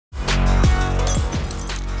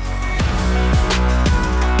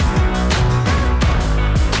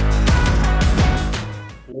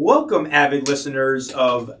Welcome, avid listeners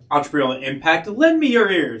of Entrepreneurial Impact. Lend me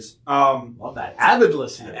your ears. Love that. Avid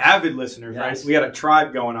listeners. Avid listeners, yes. Right? So we got a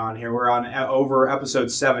tribe going on here. We're on over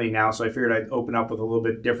episode 70 now, so I figured I'd open up with a little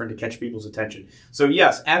bit different to catch people's attention. So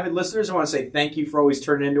yes, avid listeners, I want to say thank you for always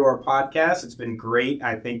turning into our podcast. It's been great.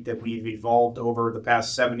 I think that we've evolved over the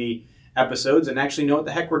past 70 episodes and actually know what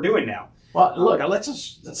the heck we're doing now. Well, look,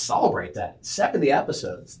 let's celebrate that. 70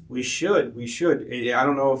 episodes. We should. I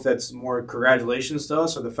don't know if that's more congratulations to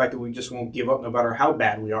us or the fact that we just won't give up no matter how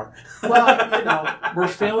bad we are. Well, we're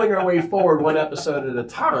failing our way forward one episode at a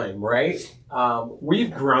time, right?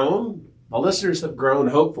 We've grown. The listeners have grown,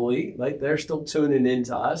 hopefully. Like, they're still tuning in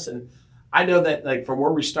to us. And I know that, like, from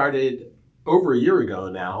where we started over a year ago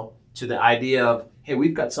now to the idea of, hey,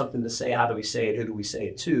 we've got something to say. How do we say it? Who do we say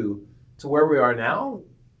it to where we are now.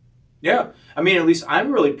 Yeah. I mean, at least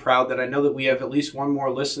I'm really proud that I know that we have at least one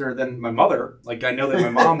more listener than my mother. Like, I know that my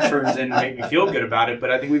mom turns in and make me feel good about it, but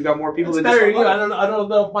I think we've got more people than just my mother. I don't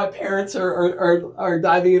know if my parents are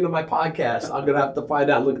diving into my podcast. I'm going to have to find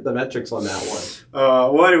out and look at the metrics on that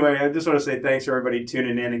one. Well, anyway, I just want to say thanks to everybody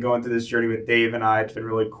tuning in and going through this journey with Dave and I. It's been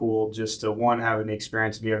really cool just to, one, having the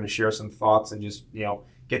experience of being able to share some thoughts and just,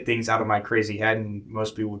 get things out of my crazy head. And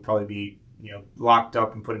most people would probably be, locked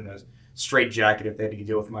up and put in a straight jacket if they had to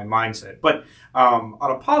deal with my mindset. But on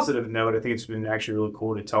a positive note, I think it's been actually really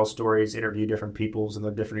cool to tell stories, interview different peoples and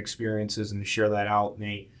their different experiences, and to share that out in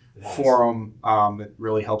a forum that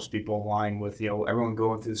really helps people align with everyone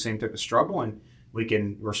going through the same type of struggle, and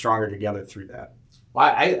we're stronger together through that.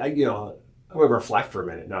 Well, I'm going to reflect for a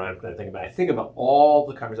minute. Now I'm going to think about it. I think about all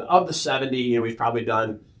the conversations of the 70. We've probably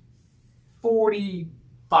done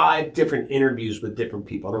 45 different interviews with different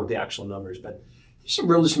people. I don't know the actual numbers, but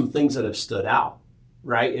there's some things that have stood out,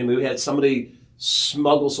 right? And we had somebody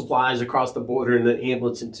smuggle supplies across the border in an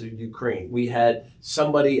ambulance into Ukraine. We had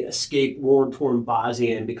somebody escape war-torn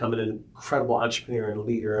Bosnia and become an incredible entrepreneur and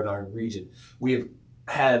leader in our region. We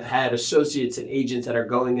have had associates and agents that are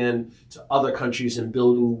going in to other countries and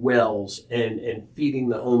building wells and feeding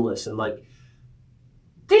the homeless. And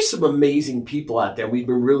there's some amazing people out there. We've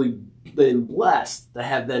been blessed to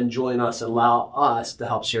have them join us and allow us to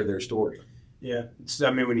help share their story. Yeah,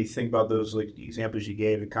 when you think about those examples you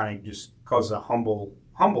gave, it kind of just causes a humble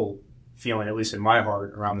feeling, at least in my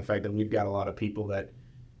heart, around the fact that we've got a lot of people that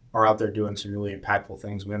are out there doing some really impactful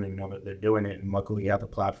things. We don't even know that they're doing it, and luckily we have the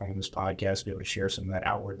platform of this podcast to be able to share some of that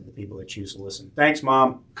outward to the people that choose to listen. Thanks,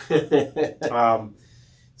 Mom.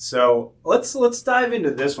 So let's dive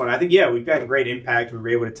into this one. I think, we've got great impact. We were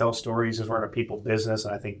able to tell stories as we're in a people business,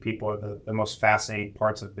 and I think people are the most fascinating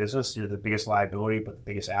parts of business. You're the biggest liability, but the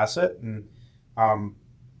biggest asset. And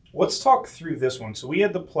let's talk through this one. So we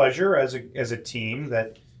had the pleasure as a team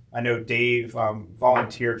that I know Dave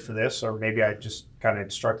volunteered for this, or maybe I just kind of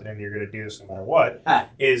instructed him you're going to do this no matter what,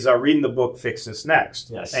 is reading the book Fix This Next.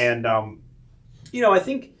 Yes. And, I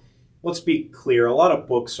think, let's be clear, a lot of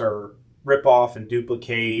books are rip off and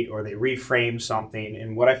duplicate, or they reframe something.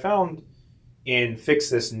 And what I found in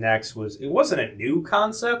Fix This Next it wasn't a new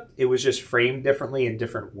concept. It was just framed differently in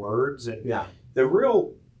different words. And the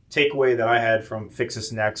real takeaway that I had from Fix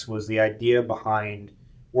This Next was the idea behind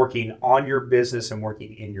working on your business and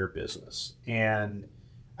working in your business. And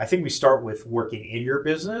I think we start with working in your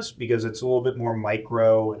business because it's a little bit more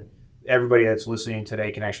micro, and everybody that's listening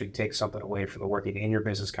today can actually take something away from the working in your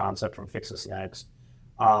business concept from Fix This Next.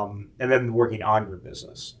 And then working on your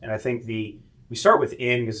business. And I think we start with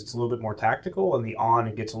in because it's a little bit more tactical, and the on,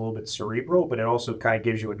 it gets a little bit cerebral, but it also kind of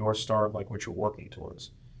gives you a North Star of what you're working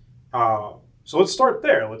towards. So let's start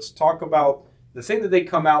there. Let's talk about the thing that they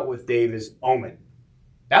come out with, Dave, is OMIN.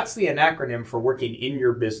 That's the acronym for working in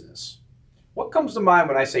your business. What comes to mind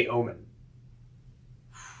when I say OMIN?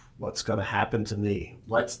 What's going to happen to me?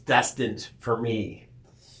 What's destined for me?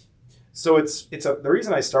 So the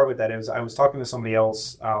reason I start with that is I was talking to somebody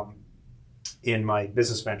else in my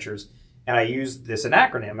business ventures, and I used this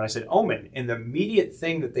acronym, and I said OMIN, and the immediate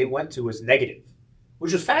thing that they went to was negative,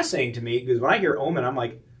 which is fascinating to me because when I hear OMIN, I'm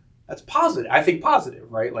like, that's positive. I think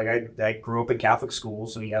positive, right? I grew up in Catholic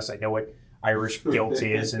schools, so yes, I know what Irish guilt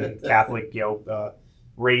is and Catholic,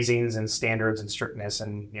 raisings and standards and strictness,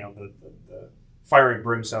 and the fire and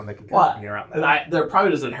brimstone that can come around that. There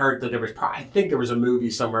probably doesn't hurt that I think there was a movie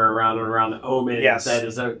somewhere around OMIN that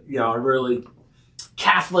is a really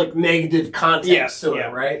Catholic negative context to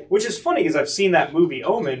it, right? Which is funny because I've seen that movie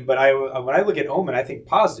OMIN, but when I look at OMIN, I think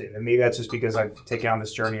positive, and maybe that's just because I've taken on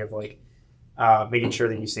this journey of making sure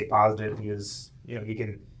that you stay positive because you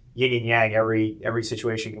can yin and yang. Every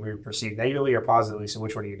situation can be perceived negatively or positively. So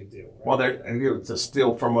which one are you going to do? Right? Well, to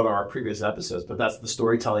steal from one of our previous episodes, but that's the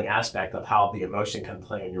storytelling aspect of how the emotion can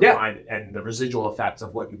play in your mind, and the residual effects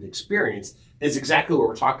of what you've experienced is exactly what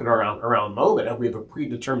we're talking around moment. And we have a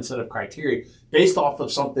predetermined set of criteria based off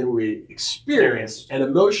of something we experienced and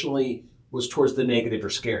emotionally was towards the negative or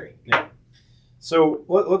scary. Yeah. So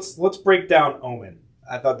let's break down Omen.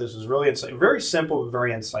 I thought this was really very simple but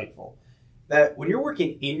very insightful. That when you're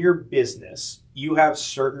working in your business, you have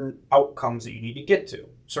certain outcomes that you need to get to.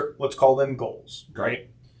 So let's call them goals, right?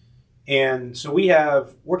 And so we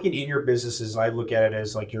have working in your businesses. I look at it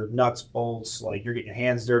as like your nuts, bolts, like you're getting your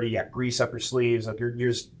hands dirty, you got grease up your sleeves, like you're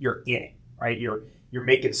in it, right? You're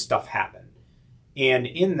making stuff happen. And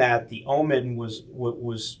in that, the Omen was what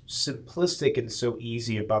was simplistic and so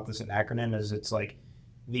easy about this acronym is it's like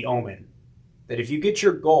the Omen. That if you get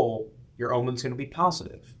your goal, your Omen's going to be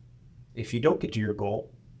positive. If you don't get to your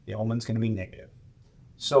goal, the Omen's going to be negative.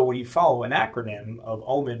 So when you follow an acronym of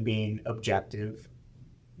Omen being objective,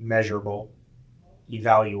 measurable,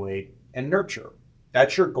 evaluate, and nurture,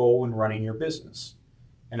 that's your goal in running your business.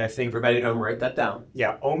 And I think everybody at home, write that down.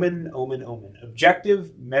 Yeah, Omen.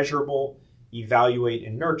 Objective, measurable, evaluate,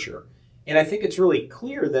 and nurture. And I think it's really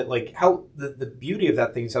clear that like how the beauty of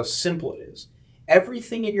that thing is how simple it is.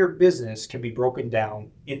 Everything in your business can be broken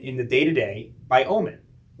down in the day-to-day by Omen.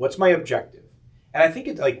 What's my objective? And I think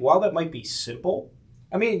it's like, while that might be simple,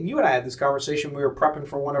 I mean, you and I had this conversation. We were prepping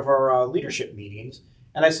for one of our leadership meetings.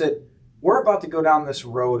 And I said, we're about to go down this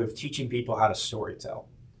road of teaching people how to storytell.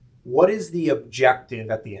 What is the objective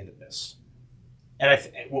at the end of this?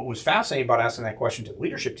 And what was fascinating about asking that question to the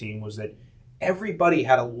leadership team was that everybody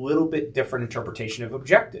had a little bit different interpretation of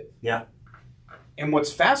objective. Yeah. And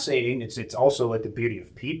what's fascinating, it's also like the beauty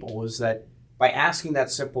of people, is that by asking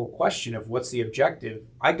that simple question of what's the objective,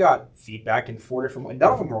 I got feedback in 4 different ways.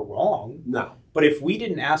 None of them were wrong. No. But if we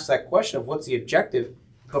didn't ask that question of what's the objective,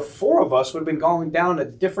 the 4 of us would have been going down a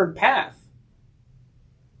different path.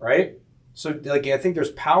 Right? So like I think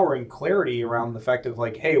there's power and clarity around the fact of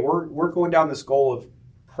like, hey, we're going down this goal of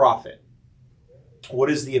profit.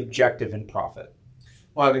 What is the objective in profit?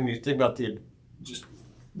 Well, I mean, you think about just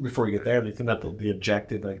before you get there, you think about the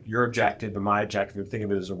objective, like your objective and my objective, you think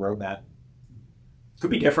of it as a roadmap. Could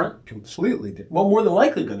be different. Completely different. Well, more than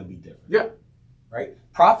likely going to be different. Yeah. Right?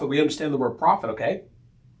 Profit, we understand the word profit, okay?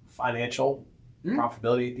 Financial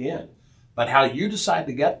profitability at the end. But how you decide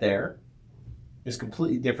to get there is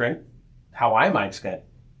completely different how I might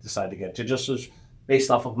decide to get to, just as based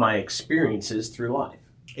off of my experiences through life.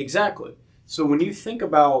 Exactly. So when you think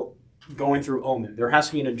about going through Omen, there has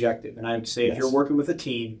to be an objective. And I would say if you're working with a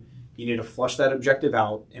team, you need to flush that objective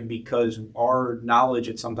out. And because our knowledge,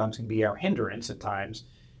 it sometimes can be our hindrance at times,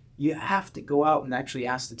 you have to go out and actually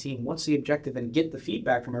ask the team, what's the objective, and get the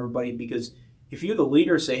feedback from everybody. Because if you, the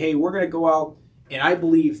leader, say, hey, we're going to go out and I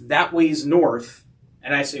believe that way's north,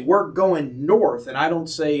 and I say, we're going north, and I don't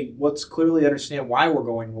say, let's clearly understand why we're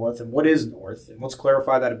going north and what is north, and let's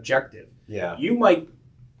clarify that objective. Yeah. You might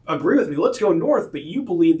agree with me, let's go north, but you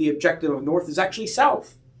believe the objective of north is actually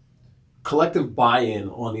south. Collective buy-in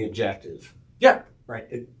on the objective. Yeah.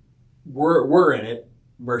 Right. We're in it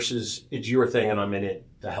versus it's your thing and I'm in it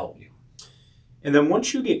to help you. And then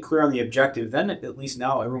once you get clear on the objective, then at least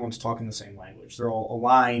now everyone's talking the same language. They're all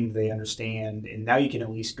aligned, they understand, and now you can at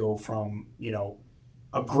least go from,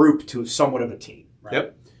 a group to somewhat of a team, right?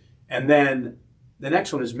 Yep. And then the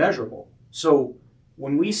next one is measurable. So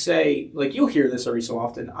when we say, like you'll hear this every so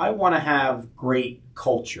often, I want to have great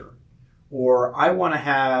culture, or I want to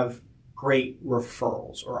have great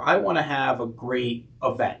referrals, or I want to have a great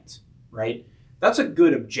event, right? That's a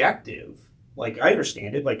good objective. Like I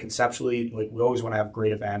understand it, like conceptually, like we always want to have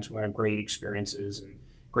great events, we want to have great experiences and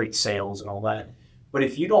great sales and all that. But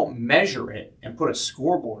if you don't measure it and put a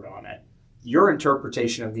scoreboard on it, your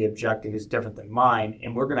interpretation of the objective is different than mine,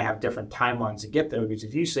 and we're going to have different timelines to get there. Because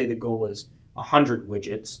if you say the goal is 100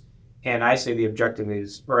 widgets, and I say the objective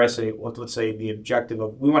is, or I say, let's say the objective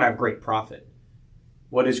of, we want to have great profit.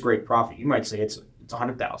 What is great profit? You might say it's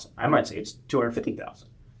 100,000. I might say it's 250,000.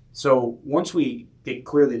 So once we get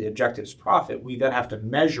clearly the objective is profit, we then have to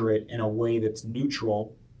measure it in a way that's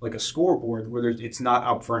neutral, like a scoreboard, where it's not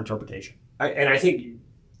up for interpretation. And I think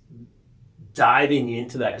diving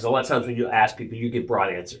into that, because a lot of times when you ask people, you get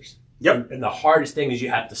broad answers. Yep. And the hardest thing is you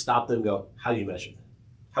have to stop them and go, how do you measure that?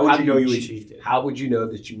 How would you know you achieved it? How would you know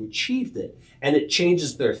that you achieved it? And it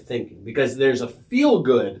changes their thinking, because there's a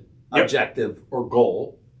feel-good objective or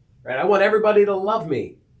goal, right? I want everybody to love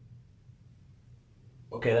me.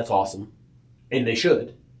 Okay, that's awesome. And they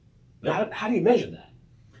should. But how do you measure that?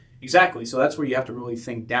 Exactly. So that's where you have to really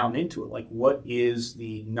think down into it. Like, what is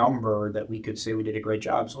the number that we could say we did a great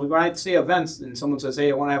job? So when I say events and someone says,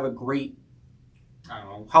 hey, I want to have a great, I don't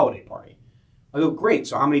know, holiday party. I go, great.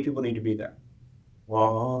 So how many people need to be there?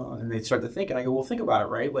 Well, and they start to think, and I go, well, think about it,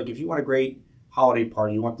 right? Like, if you want a great holiday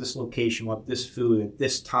party, you want this location, you want this food at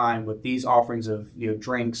this time with these offerings of,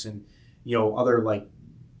 drinks and, other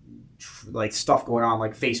like stuff going on,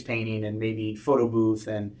 like face painting and maybe photo booth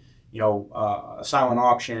and, a silent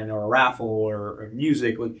auction or a raffle or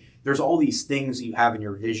music. Like, there's all these things you have in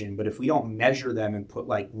your vision, but if we don't measure them and put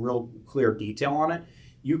like real clear detail on it,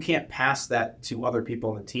 you can't pass that to other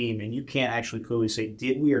people on the team, and you can't actually clearly say,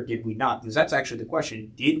 did we or did we not? Because that's actually the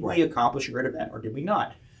question. Did we accomplish a great event or did we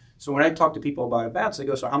not? So when I talk to people about events, they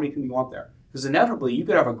go, so how many people do you want there? Because inevitably you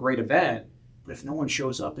could have a great event, but if no one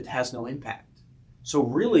shows up, it has no impact. So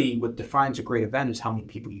really what defines a great event is how many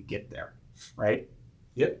people you get there, right?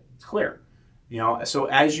 Yep. It's clear. So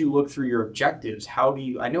as you look through your objectives,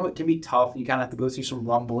 I know it can be tough. You kind of have to go through some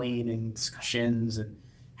rumbling and discussions and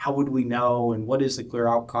how would we know and what is the clear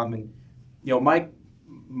outcome? And,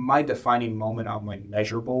 my defining moment on my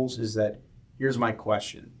measurables is that here's my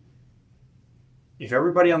question. If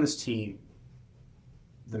everybody on this team,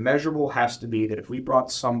 the measurable has to be that if we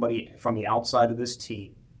brought somebody from the outside of this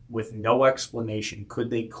team with no explanation, could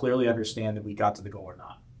they clearly understand that we got to the goal or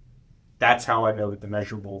not? That's how I know that the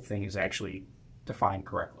measurable thing is actually defined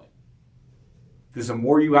correctly. Because the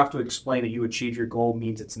more you have to explain that you achieved your goal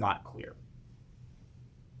means it's not clear.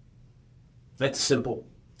 That's simple.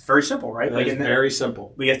 It's very simple, right? It's very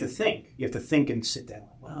simple. But you have to think. You have to think and sit down.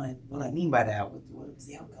 What do I mean by that? What's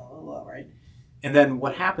the outcome? Right? And then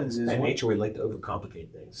what happens is... By nature, we like to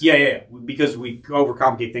overcomplicate things. Yeah. Because we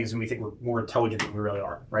overcomplicate things and we think we're more intelligent than we really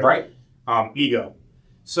are, right? Right. Ego.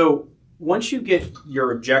 So once you get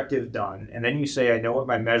your objective done, and then you say, I know what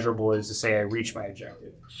my measurable is to say I reached my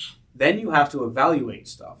objective, then you have to evaluate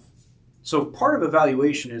stuff. So part of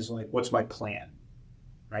evaluation is like, what's my plan?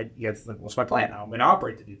 Right? You have to think, what's my plan? How am I going to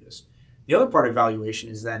operate to do this? The other part of evaluation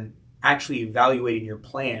is then actually evaluating your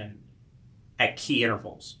plan at key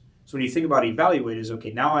intervals. So when you think about evaluate is,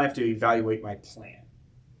 okay, now I have to evaluate my plan.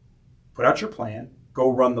 Put out your plan, go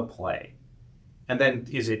run the play. And then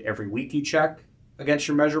is it every week you check against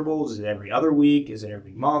your measurables? Is it every other week? Is it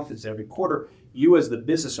every month? Is it every quarter? You as the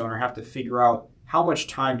business owner have to figure out how much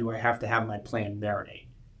time do I have to have my plan marinate.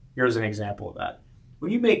 Here's an example of that.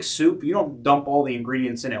 When you make soup, you don't dump all the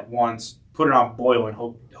ingredients in at once, put it on boil, and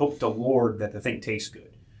hope to Lord that the thing tastes good.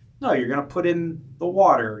 No, you're going to put in the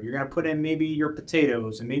water. You're going to put in maybe your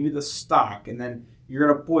potatoes and maybe the stock, and then you're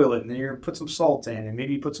going to boil it, and then you're going to put some salt in, and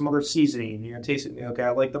maybe put some other seasoning, and you're going to taste it. Okay,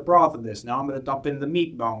 I like the broth of this. Now I'm going to dump in the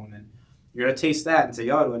meat bone, and you're going to taste that and say,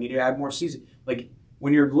 oh, do I need to add more seasoning? Like,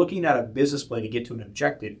 when you're looking at a business plan to get to an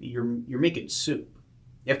objective, you're making soup.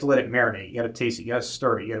 You have to let it marinate. You got to taste it. You got to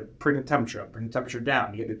stir it. You got to bring the temperature up, bring the temperature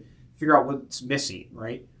down. You got to figure out what's missing,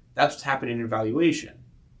 right? That's what's happening in evaluation.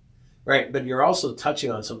 Right, but you're also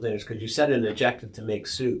touching on something because you set an objective to make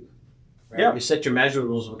soup. Right? Yeah. You set your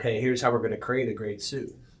measurables, okay, here's how we're going to create a great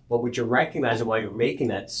soup. But what you're recognizing while you're making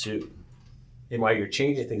that soup and while you're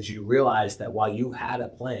changing things, you realize that while you had a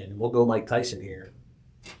plan, and we'll go Mike Tyson here,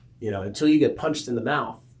 until you get punched in the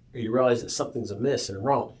mouth or you realize that something's amiss and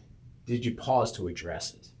wrong, did you pause to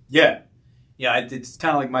address it? Yeah. It's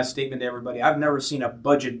kind of like my statement to everybody. I've never seen a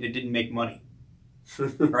budget that didn't make money.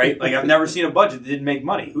 Right? Like, I've never seen a budget that didn't make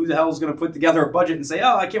money. Who the hell is going to put together a budget and say,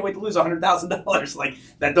 oh, I can't wait to lose $100,000? Like,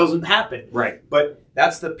 that doesn't happen. Right. But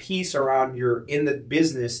that's the piece around your in the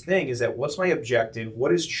business thing is that what's my objective?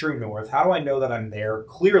 What is true north? How do I know that I'm there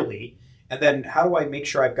clearly? And then how do I make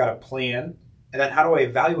sure I've got a plan? And then how do I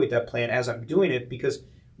evaluate that plan as I'm doing it? Because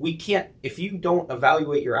we can't, if you don't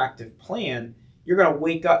evaluate your active plan, you're going to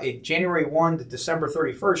wake up at January 1 to December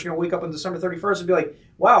 31st. You're going to wake up on December 31st and be like,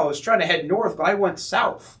 wow, I was trying to head north, but I went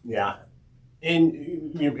south. Yeah.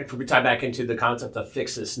 And if we tie back into the concept of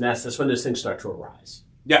fix this nest, that's when those things start to arise.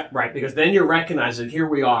 Yeah. Right. Because then you're recognizing, here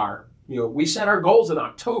we are. We set our goals in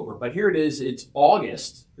October, but here it is. It's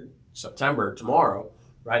August, September, tomorrow,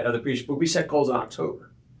 right? But we set goals in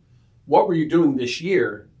October. What were you doing this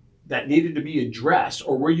year that needed to be addressed?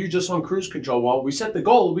 Or were you just on cruise control? Well, we set the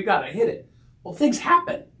goal, we got to hit it. Well, things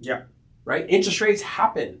happen. Yeah. Right? Interest rates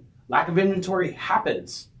happen. Lack of inventory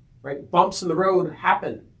happens. Right? Bumps in the road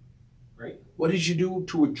happen. Right? What did you do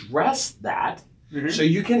to address that so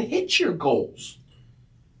you can hit your goals?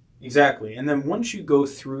 Exactly. And then once you go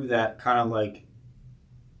through that kind of like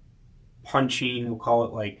punching, we'll call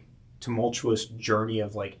it like tumultuous journey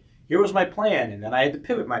of like, here was my plan, and then I had to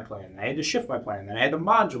pivot my plan, and I had to shift my plan, and then I had to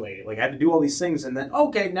modulate it. Like, I had to do all these things, and then,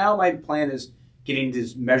 okay, now my plan is getting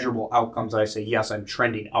these measurable outcomes that I say, yes, I'm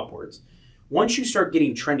trending upwards. Once you start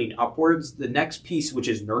getting trending upwards, the next piece, which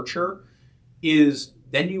is nurture, is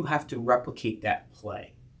then you have to replicate that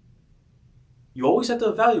play. You always have to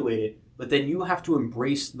evaluate it, but then you have to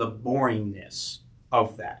embrace the boringness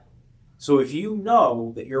of that. So if you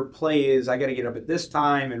know that your play is, I got to get up at this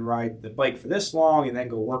time and ride the bike for this long and then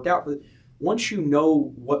go work out. Once you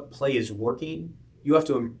know what play is working, you have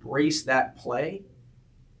to embrace that play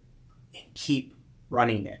and keep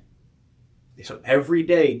running it. So every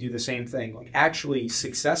day do the same thing. Like actually,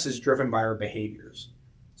 success is driven by our behaviors.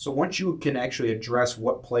 So once you can actually address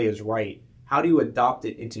what play is right, how do you adopt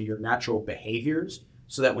it into your natural behaviors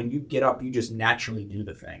so that when you get up, you just naturally do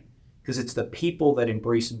the thing? Because it's the people that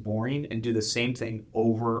embrace boring and do the same thing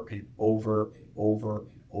over and over and over and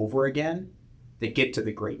over again that get to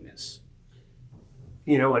the greatness.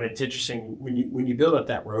 You know, and it's interesting when you build up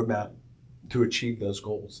that roadmap to achieve those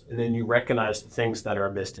goals, and then you recognize the things that are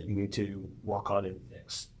amiss that you need to work on and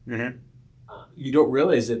fix. Mm-hmm. You don't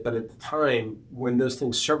realize it, but at the time when those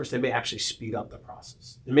things surface, they may actually speed up the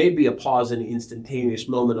process. It may be a pause in an instantaneous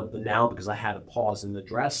moment of the now because I had to pause and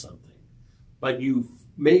address something. But you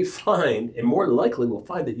may find, and more than likely will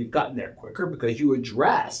find, that you've gotten there quicker because you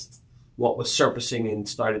addressed what was surfacing and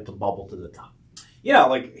started to bubble to the top. Yeah,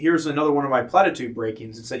 like here's another one of my platitude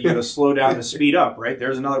breakings. It's that you got to slow down to speed up, right?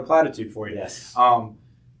 There's another platitude for you. Yes. But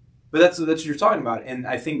that's what you're talking about. And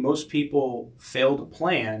I think most people fail to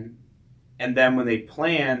plan. And then when they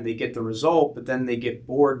plan, they get the result, but then they get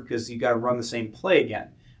bored because you got to run the same play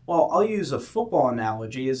again. Well, I'll use a football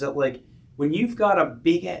analogy is that like when you've got a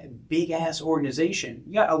big ass organization,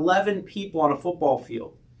 you got 11 people on a football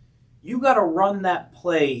field. You got to run that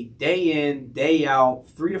play day in, day out,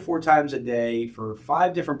 3 to 4 times a day for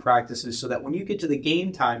 5 different practices so that when you get to the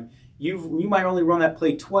game time, you might only run that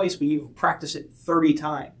play twice, but you've practiced it 30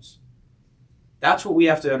 times. That's what we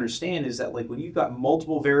have to understand is that like when you've got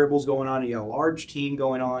multiple variables going on, you got a large team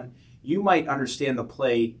going on, you might understand the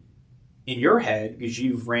play in your head because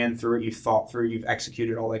you've ran through it, you've thought through it, you've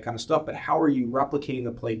executed all that kind of stuff. But how are you replicating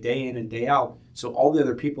the play day in and day out so all the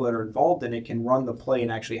other people that are involved in it can run the play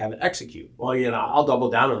and actually have it execute? Well, you know, I'll double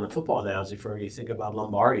down on the football analogy for you. Think about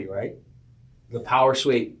Lombardi, right? The power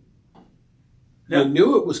sweep. You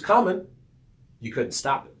knew it was coming. You couldn't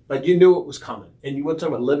stop it. But you knew it was coming. And you want to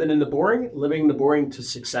talk about living in the boring to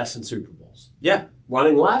success in Super Bowls. Yeah.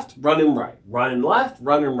 Running left, running right. Running left,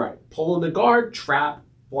 running right. Pulling the guard, trap,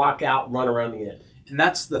 block out, run around the end. And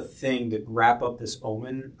that's the thing to wrap up this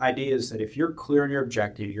Omen idea is that if you're clear on your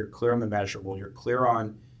objective, you're clear on the measurable, you're clear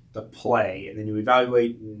on the play, and then you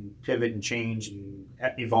evaluate and pivot and change and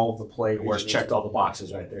evolve the play. You just checked all the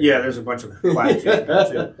boxes right there. Yeah, there's a bunch of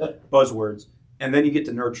buzzwords. And then you get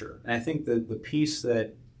to nurture. And I think the piece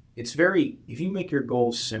that it's very, if you make your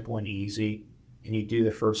goals simple and easy and you do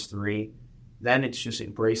the first 3, then it's just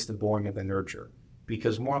embrace the boring of the nurture.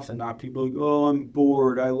 Because more often than not, people are like, oh, I'm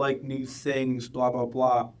bored. I like new things, blah, blah,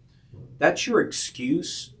 blah. That's your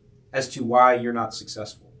excuse as to why you're not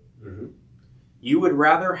successful. Mm-hmm. You would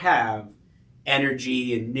rather have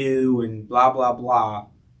energy and new and blah, blah, blah,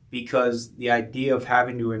 because the idea of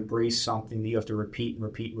having to embrace something that you have to repeat and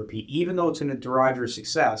repeat and repeat, even though it's going to derive your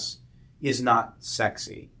success, is not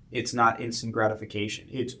sexy. It's not instant gratification.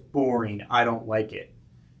 It's boring. I don't like it.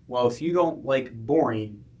 Well, if you don't like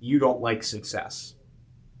boring, you don't like success.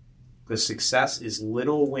 Because success is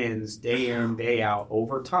little wins day in, day out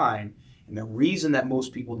over time. And the reason that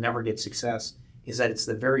most people never get success is that it's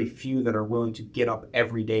the very few that are willing to get up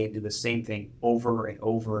every day and do the same thing over and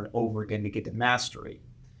over and over again to get to mastery.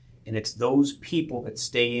 And it's those people that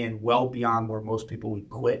stay in well beyond where most people would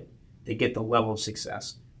quit to get the level of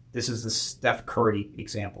success. This is the Steph Curry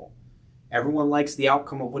example. Everyone likes the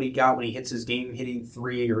outcome of what he got when he hits his game-hitting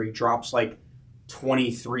 3 or he drops like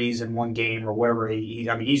 20 threes in one game or whatever.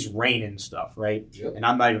 He's raining stuff, right? Yep. And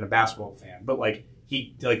I'm not even a basketball fan, but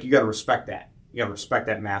you got to respect that. You got to respect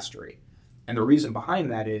that mastery. And the reason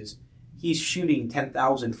behind that is he's shooting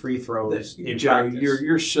 10,000 free throws in Jerry, practice.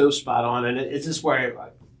 you're so spot on, and it's just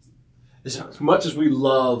where, as much as we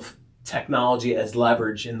love technology as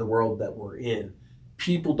leverage in the world that we're in,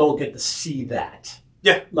 people don't get to see that.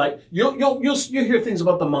 Yeah, like you'll hear things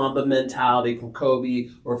about the Mamba mentality from Kobe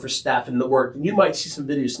or for Steph in the work, and you might see some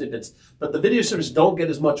video snippets, but the video snippets don't get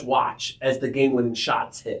as much watch as the game-winning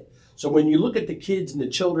shots hit. So when you look at the kids and the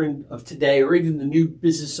children of today, or even the new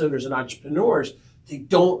business owners and entrepreneurs, they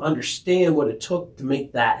don't understand what it took to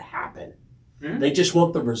make that happen. Mm-hmm. They just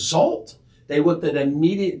want the result. They want that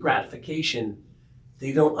immediate gratification.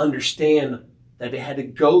 They don't understand that they had to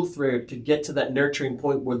go through to get to that nurturing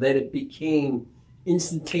point where then it became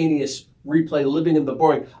instantaneous replay, living in the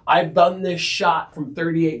boring. I've done this shot from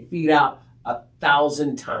 38 feet out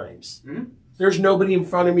 1,000 times. Mm-hmm. There's nobody in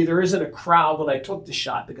front of me. There isn't a crowd when I took the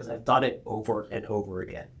shot because I've done it over and over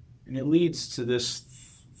again. And it leads to this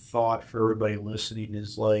thought for everybody listening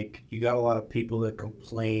is like, you got a lot of people that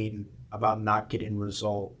complain about not getting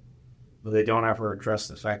result, but they don't ever address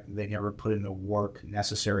the fact that they never put in the work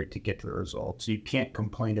necessary to get to the result. So you can't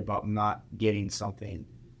complain about not getting something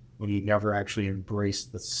when you never actually embrace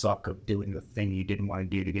the suck of doing the thing you didn't want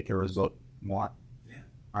to do to get the result you want. Yeah.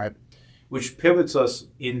 All right. Which pivots us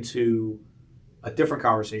into a different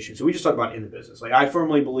conversation. So we just talked about in the business. Like, I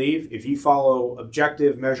firmly believe if you follow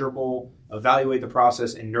objective, measurable, evaluate the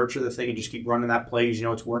process, and nurture the thing and just keep running that play as you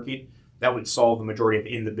know it's working, that would solve the majority of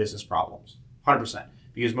in the business problems. 100%.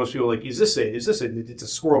 Because most people are like, is this it? Is this it? It's a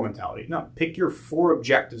squirrel mentality. No, pick your 4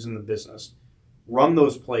 objectives in the business, run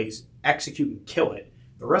those plays, execute and kill it.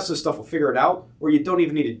 The rest of the stuff will figure it out, or you don't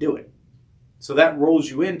even need to do it. So that rolls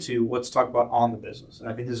you into let's talk about on the business. And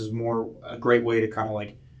I think this is more a great way to kind of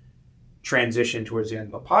like transition towards the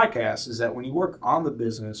end of the podcast, is that when you work on the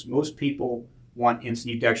business, most people want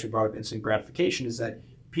instant, you actually brought up instant gratification, is that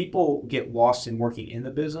people get lost in working in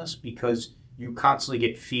the business because you constantly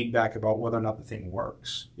get feedback about whether or not the thing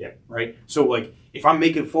works. Yeah. Right? So like if I'm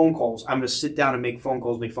making phone calls, I'm going to sit down and make phone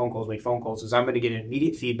calls, because I'm going to get an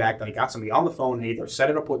immediate feedback that I got somebody on the phone and either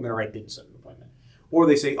set an appointment or I didn't set an appointment. Or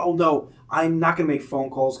they say, oh no, I'm not going to make phone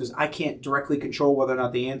calls because I can't directly control whether or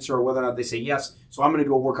not they answer or whether or not they say yes. So I'm going to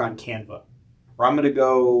go work on Canva. Or I'm going to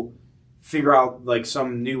go figure out like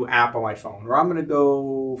some new app on my phone. Or I'm going to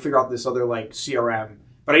go figure out this other like CRM.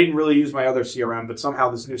 But I didn't really use my other CRM, but somehow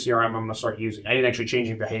this new CRM I'm going to start using. I didn't actually change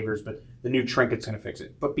any behaviors, but the new trinket's going to fix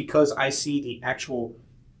it. But because I see the actual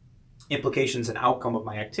implications and outcome of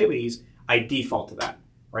my activities, I default to that,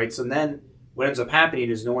 right? So then what ends up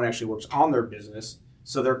happening is no one actually works on their business.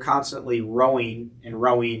 So they're constantly rowing and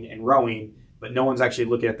rowing and rowing, but no one's actually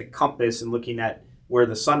looking at the compass and looking at where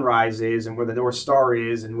the sunrise is and where the North Star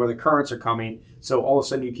is and where the currents are coming. So all of a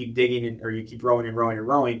sudden you keep digging or you keep rowing and rowing and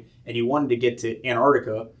rowing, and you wanted to get to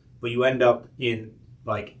Antarctica, but you end up in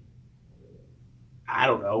like, I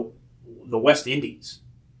don't know, the West Indies,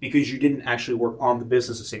 because you didn't actually work on the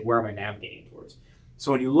business to say, where am I navigating towards?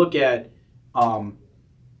 So when you look at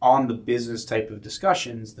on the business type of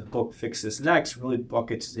discussions, the book Fix This Next really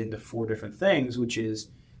buckets into 4 different things, which is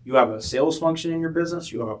you have a sales function in your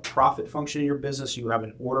business, you have a profit function in your business, you have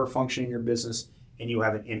an order function in your business, and you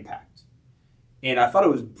have an impact. And I thought it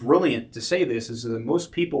was brilliant to say this, is that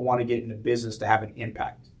most people want to get into business to have an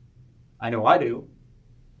impact. I know I do,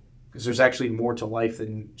 because there's actually more to life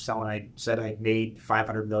than selling. I said I made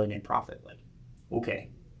 $500 million in profit. Like, okay,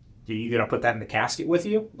 are you going to put that in the casket with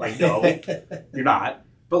you? Like, no, you're not.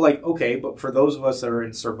 But like, okay, but for those of us that are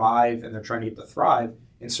in survive and they're trying to get to thrive,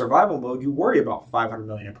 in survival mode, you worry about $500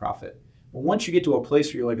 million in profit. But once you get to a place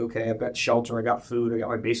where you're like, okay, I've got shelter, I got food, I got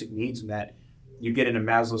my basic needs met, you get into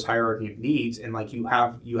Maslow's hierarchy of needs, and like you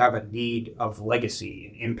have a need of legacy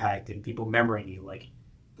and impact and people remembering you. Like,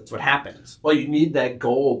 that's what happens. Well, you need that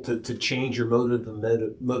goal to change your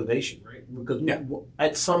motivation, right? Because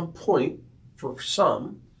at some point, for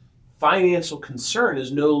some, financial concern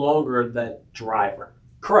is no longer that driver.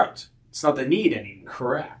 Correct. It's not the need anymore.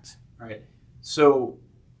 Correct. Right. So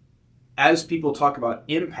as people talk about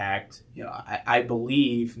impact, you know, I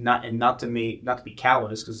believe not to be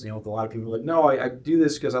callous, because, you know, a lot of people are like, no, I do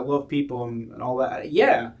this because I love people and all that.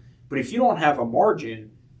 Yeah. But if you don't have a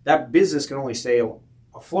margin, that business can only stay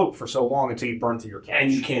afloat for so long until you burn through your cash.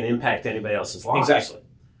 And you can't impact anybody else's lives. Exactly.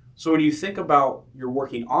 So when you think about you're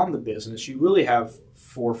working on the business, you really have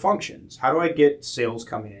 4 functions. How do I get sales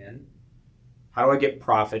coming in? How do I get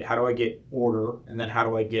profit? How do I get order? And then how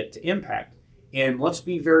do I get to impact? And let's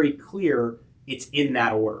be very clear, it's in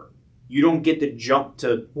that order. You don't get to jump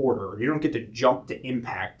to order. You don't get to jump to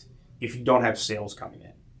impact if you don't have sales coming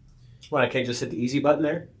in. Well, I can't just hit the easy button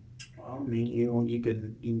there? Well, I mean, you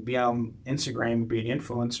can be on Instagram, be an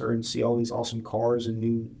influencer, and see all these awesome cars and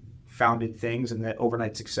new founded things and that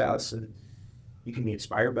overnight success. And you can be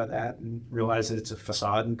inspired by that and realize that it's a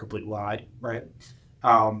facade and complete lie, right?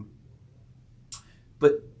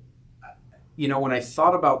 But, you know, when I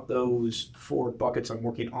thought about those 4 buckets I'm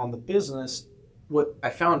working on the business, what I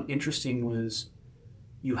found interesting was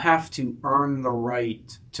you have to earn the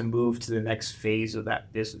right to move to the next phase of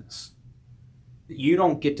that business. You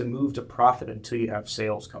don't get to move to profit until you have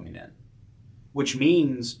sales coming in, which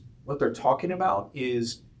means what they're talking about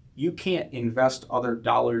is you can't invest other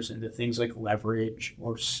dollars into things like leverage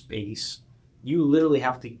or space. You literally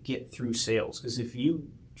have to get through sales, because if you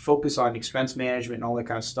focus on expense management and all that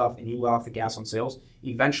kind of stuff and you let off the gas on sales,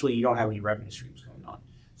 eventually you don't have any revenue streams going on.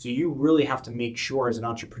 So you really have to make sure as an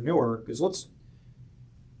entrepreneur, because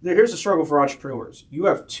here's the struggle for entrepreneurs. You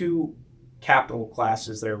have two capital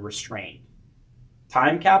classes that are restrained: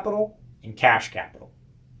 time capital and cash capital.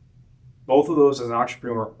 Both of those as an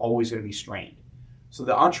entrepreneur are always going to be strained. So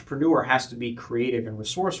the entrepreneur has to be creative and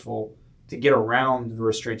resourceful to get around the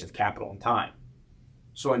restraints of capital and time.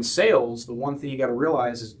 So in sales, the one thing you got to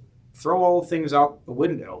realize is throw all things out the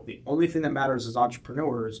window. The only thing that matters as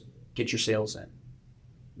entrepreneurs, get your sales in.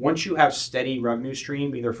 Once you have steady revenue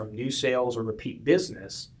stream, either from new sales or repeat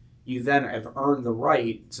business, you then have earned the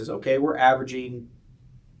right. It says, okay, we're averaging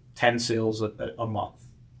 10 sales a month.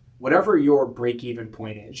 Whatever your break-even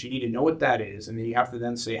point is, you need to know what that is, and then you have to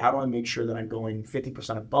then say, how do I make sure that I'm going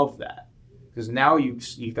 50% above that? Because now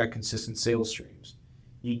you've got consistent sales streams.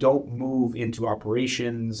 You don't move into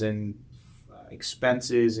operations and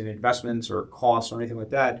expenses and investments or costs or anything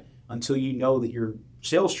like that until you know that your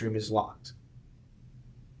sales stream is locked.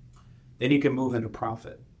 Then you can move into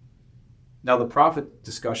profit. Now the profit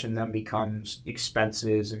discussion then becomes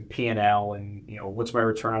expenses and P&L and what's my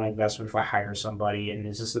return on investment if I hire somebody, and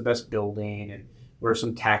is this the best building, and what are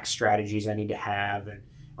some tax strategies I need to have, and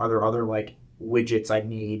are there other like widgets I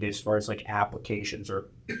need as far as like applications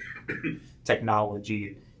or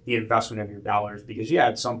technology, the investment of your dollars, because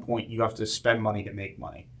at some point you have to spend money to make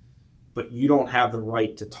money. But you don't have the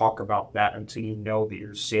right to talk about that until you know that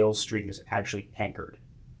your sales stream is actually anchored,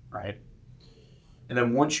 right? And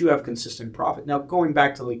then once you have consistent profit, now going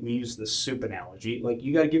back to like we use the soup analogy, like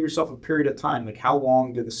you got to give yourself a period of time. Like how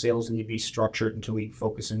long do the sales need to be structured until we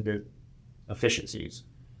focus into efficiencies?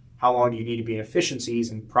 How long do you need to be in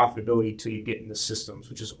efficiencies and profitability until you get into systems,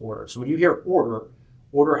 which is order? So when you hear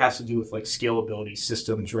order has to do with like scalability,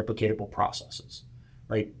 systems, replicatable processes,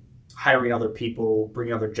 right? Hiring other people,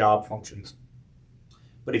 bringing other job functions.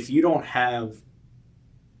 But if you don't have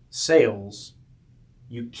sales,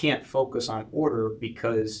 you can't focus on order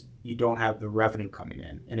because you don't have the revenue coming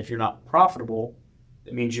in. And if you're not profitable,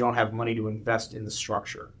 it means you don't have money to invest in the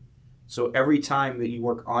structure. So every time that you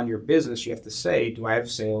work on your business, you have to say, do I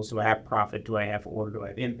have sales? Do I have profit? Do I have order? Do I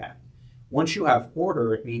have impact? Once you have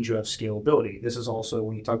order, it means you have scalability. This is also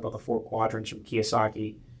when you talk about the 4 quadrants from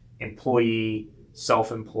Kiyosaki: employee,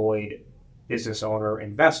 self-employed, business owner,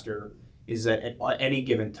 investor, is that at any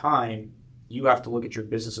given time, you have to look at your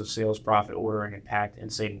business of sales, profit, order, and impact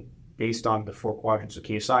and say, based on the 4 quadrants of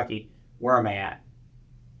Kiyosaki, where am I at?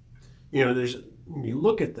 When you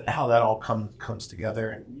look at how that all comes together,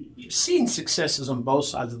 and you've seen successes on both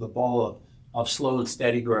sides of the ball of slow and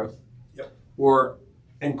steady growth, or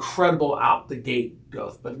incredible out the gate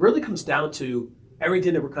growth. But it really comes down to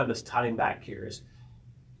everything that we're kind of tying back here is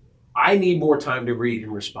I need more time to read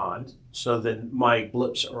and respond so that my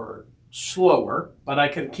blips are slower, but I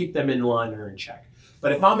can keep them in line or in check.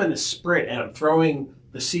 But if I'm in a sprint and I'm throwing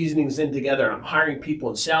the seasonings in together and I'm hiring people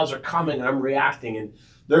and sales are coming and I'm reacting, and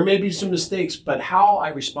there may be some mistakes, but how I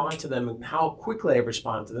respond to them and how quickly I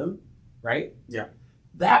respond to them, right? Yeah.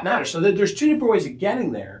 That matters. So there's 2 different ways of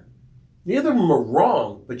getting there. Neither of them are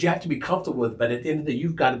wrong, but you have to be comfortable with it. But at the end of the day,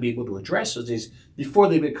 you've got to be able to address those things before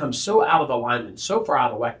they become so out of alignment, so far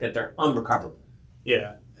out of whack that they're unrecoverable.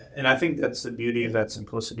 Yeah. And I think that's the beauty of that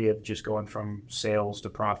simplicity of just going from sales to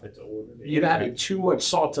profit to order. You've added too much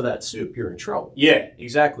salt to that soup, you're in trouble. Yeah,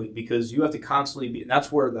 exactly. Because you have to constantly be, and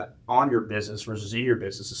that's where that on your business versus in your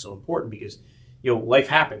business is so important, because life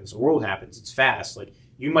happens, the world happens, it's fast. Like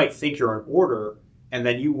you might think you're on order, and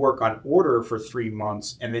then you work on order for 3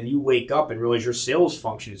 months, and then you wake up and realize your sales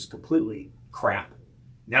function is completely crap.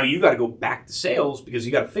 Now you got to go back to sales because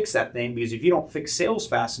you got to fix that thing, because if you don't fix sales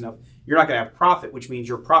fast enough, you're not going to have profit, which means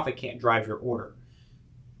your profit can't drive your order.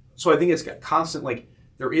 So I think it's got constant,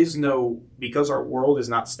 there is no, because our world is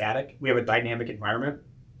not static, we have a dynamic environment.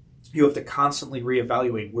 You have to constantly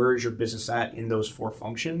reevaluate where is your business at in those 4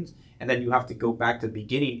 functions, and then you have to go back to the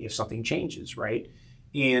beginning if something changes, right?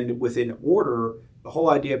 And within order, the whole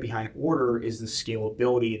idea behind order is the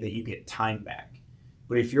scalability that you get time back.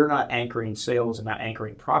 But if you're not anchoring sales and not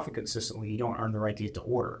anchoring profit consistently, you don't earn the right to get to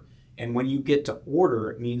order. And when you get to order,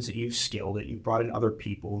 it means that you've scaled it, you've brought in other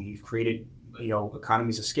people, you've created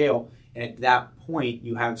economies of scale. And at that point,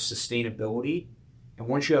 you have sustainability. And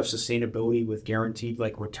once you have sustainability with guaranteed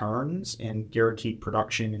returns and guaranteed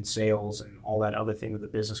production and sales and all that other thing that the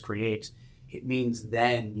business creates, it means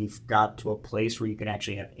then you've got to a place where you can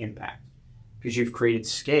actually have impact. Because you've created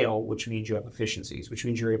scale, which means you have efficiencies, which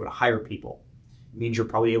means you're able to hire people. It means you're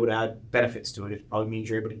probably able to add benefits to it. It probably means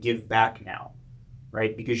you're able to give back now,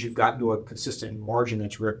 right? Because you've gotten to a consistent margin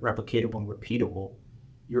that's replicatable and repeatable.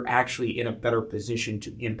 You're actually in a better position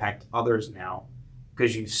to impact others now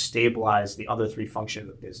because you've stabilized the other 3 functions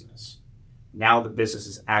of the business. now the business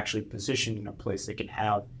is actually positioned in a place that can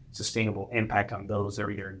have sustainable impact on those that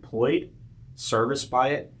are either employed, serviced by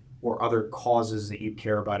it, or other causes that you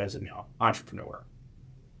care about as an entrepreneur.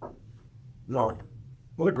 No,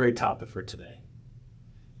 what a great topic for today.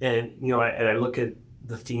 And, I look at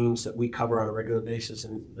the themes that we cover on a regular basis.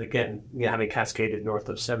 And again, having cascaded north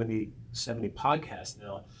of 70 podcasts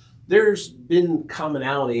now, there's been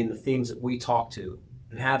commonality in the themes that we talk to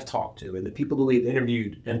and have talked to and the people that we've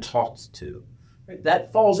interviewed and talked to. Right?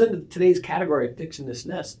 That falls into today's category of fixing this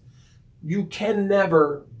nest. You can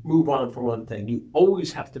never move on from one thing. You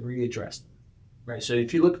always have to readdress them. Right? So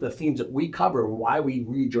if you look at the themes that we cover and why we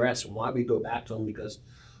readdress and why we go back to them, because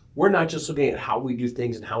we're not just looking at how we do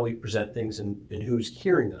things and how we present things and who's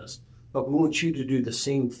hearing us, but we want you to do the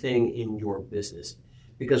same thing in your business.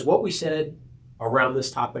 Because what we said around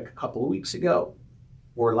this topic a couple of weeks ago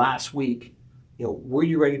or last week, were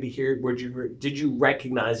you ready to hear it? Did you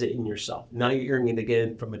recognize it in yourself? Now you're hearing it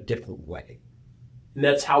again from a different way. And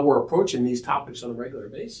that's how we're approaching these topics on a regular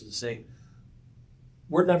basis, saying,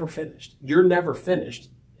 we're never finished. You're never finished.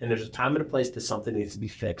 And there's a time and a place that something needs to be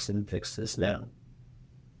fixed, and fix this now.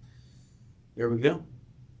 There we go.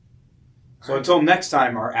 So until next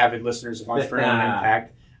time, our avid listeners of Entrepreneurial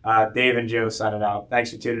Impact, Dave and Joe signing out.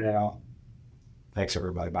 Thanks for tuning in. Thanks,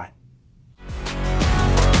 everybody. Bye.